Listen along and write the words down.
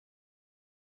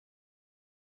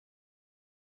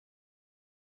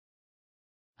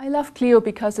I love CLEO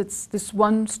because it's this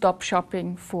one-stop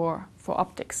shopping for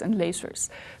optics and lasers.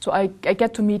 So I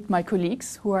get to meet my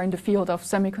colleagues who are in the field of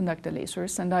semiconductor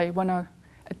lasers, and I want to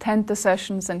attend the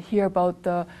sessions and hear about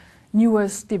the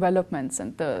newest developments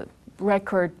and the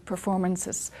record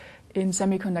performances in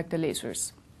semiconductor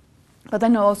lasers. But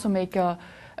then I also make a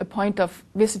point of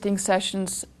visiting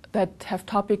sessions that have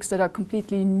topics that are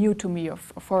completely new to me or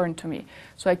foreign to me,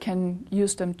 so I can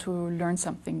use them to learn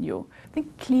something new. I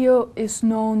think CLEO is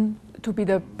known to be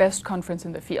the best conference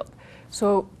in the field.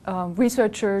 So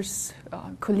researchers,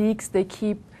 colleagues, they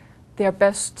keep their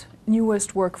best,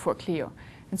 newest work for CLEO.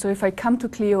 And so if I come to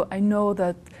CLEO, I know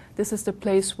that this is the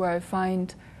place where I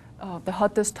find the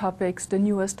hottest topics, the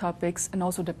newest topics, and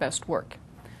also the best work.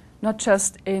 Not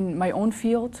just in my own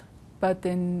field, but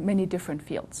in many different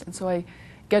fields. And so I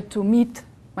get to meet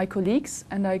my colleagues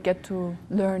and I get to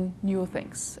learn new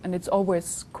things. And it's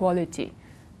always quality.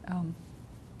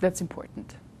 That's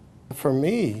important. For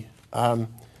me, the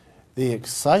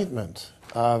excitement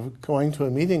of going to a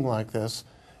meeting like this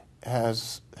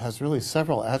has really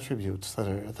several attributes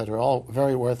that are all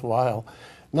very worthwhile.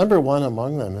 Number one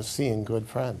among them is seeing good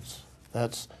friends.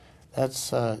 That's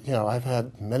you know, I've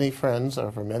had many friends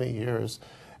over many years,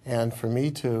 and for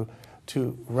me to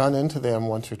run into them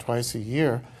once or twice a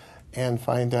year and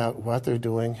find out what they're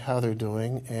doing, how they're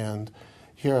doing, and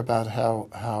hear about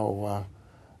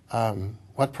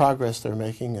what progress they're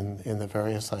making in the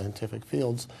various scientific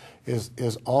fields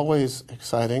is always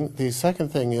exciting. The second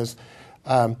thing is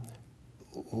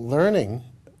learning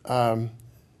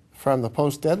from the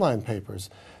post-deadline papers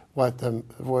what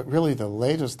really the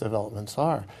latest developments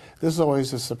are. This is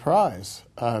always a surprise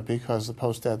because the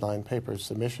post-deadline paper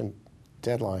submission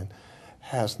deadline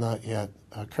has not yet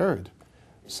occurred,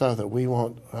 so that we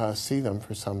won't see them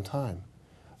for some time.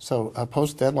 So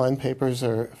post-deadline papers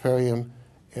are very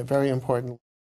important.